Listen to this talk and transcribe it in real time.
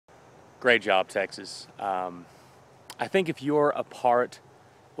Great job, Texas. I think if you're a part,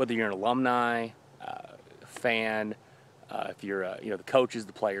 whether you're an alumni, fan, if you're the coaches,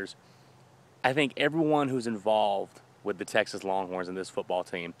 the players, I think everyone who's involved with the Texas Longhorns and this football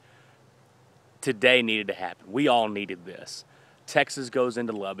team today needed to happen. We all needed this. Texas goes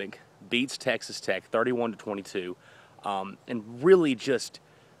into Lubbock, beats Texas Tech 31-22, and really just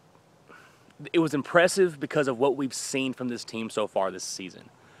it was impressive because of what we've seen from this team so far this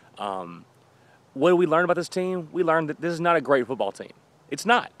season. What did we learn about this team? We learned that this is not a great football team. It's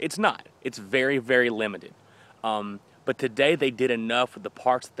not. It's not. It's very, very limited. But today they did enough with the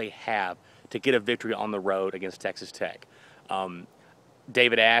parts that they have to get a victory on the road against Texas Tech.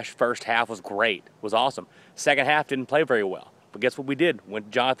 David Ash, first half was great, was awesome. Second half didn't play very well. But guess what we did?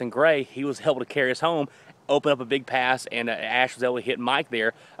 When Jonathan Gray, he was able to carry us home, open up a big pass, and Ash was able to hit Mike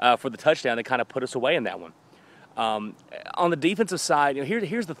there for the touchdown that kind of put us away in that one. On the defensive side,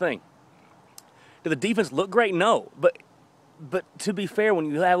 here's the thing. Did the defense look great? No. But to be fair, when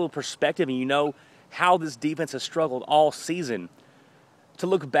you have a little perspective and you know how this defense has struggled all season, to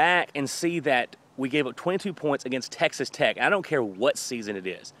look back and see that we gave up 22 points against Texas Tech, and I don't care what season it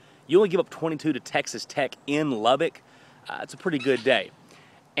is, you only give up 22 to Texas Tech in Lubbock, it's a pretty good day.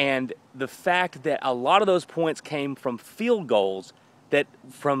 And the fact that a lot of those points came from field goals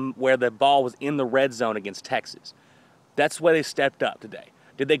from where the ball was in the red zone against Texas. That's where they stepped up today.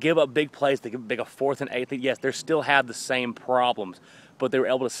 Did they give up big plays? They give big a 4th and 8th? Yes, they still have the same problems, but they were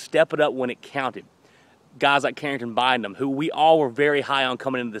able to step it up when it counted. Guys like Carrington Bynum, who we all were very high on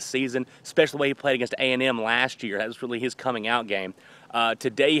coming into the season, especially the way he played against A&M last year. That was really his coming out game.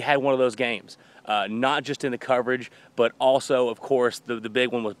 Today he had one of those games, not just in the coverage, but also, of course, the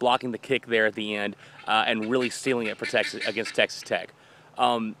big one was blocking the kick there at the end and really sealing it for Texas against Texas Tech.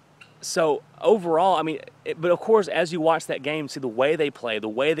 So overall, but of course, as you watch that game, see the way they play, the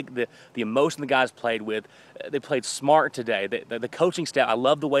way the emotion the guys played with, they played smart today. The coaching staff, I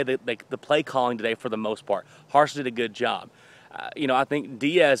love the way the play calling today for the most part. Harsh did a good job. I think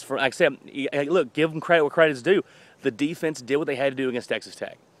Diaz, like I said, look, give them credit where credit's due. The defense did what they had to do against Texas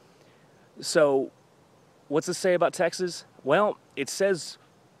Tech. So what's it say about Texas? Well, it says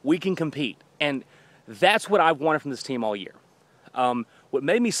we can compete, and that's what I've wanted from this team all year. What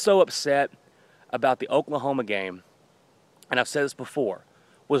made me so upset about the Oklahoma game, and I've said this before,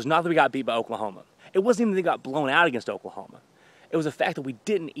 was not that we got beat by Oklahoma. It wasn't even that we got blown out against Oklahoma. It was the fact that we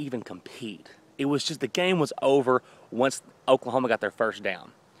didn't even compete. It was just the game was over once Oklahoma got their first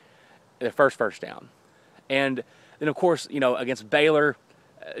down, their first down. And then, of course, against Baylor,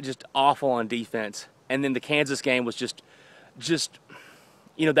 just awful on defense. And then the Kansas game was just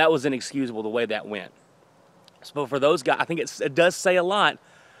that was inexcusable the way that went. So for those guys, I think it does say a lot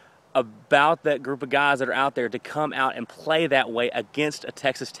about that group of guys that are out there to come out and play that way against a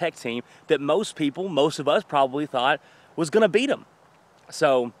Texas Tech team that most of us probably thought was going to beat them.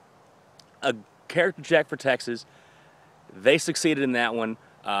 So a character check for Texas. They succeeded in that one.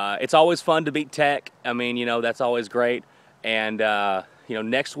 It's always fun to beat Tech. That's always great. And,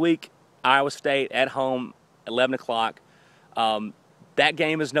 next week, Iowa State at home, 11 o'clock. That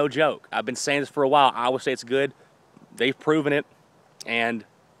game is no joke. I've been saying this for a while. Iowa State's good. They've proven it. And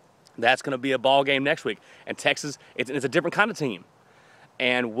that's going to be a ball game next week. And Texas, it's a different kind of team.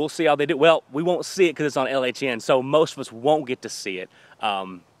 And we'll see how they do. Well, we won't see it because it's on LHN, so most of us won't get to see it.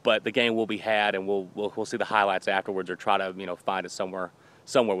 But the game will be had, and we'll see the highlights afterwards or try to find it somewhere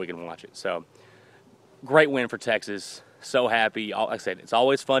we can watch it. So great win for Texas. So happy. Like I said, it's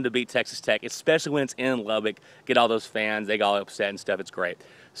always fun to beat Texas Tech, especially when it's in Lubbock. Get all those fans. They got all upset and stuff. It's great.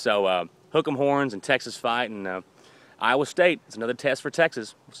 So hook 'em horns and Texas fight. And Iowa State, it's another test for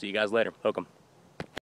Texas. We'll see you guys later. Hook 'em.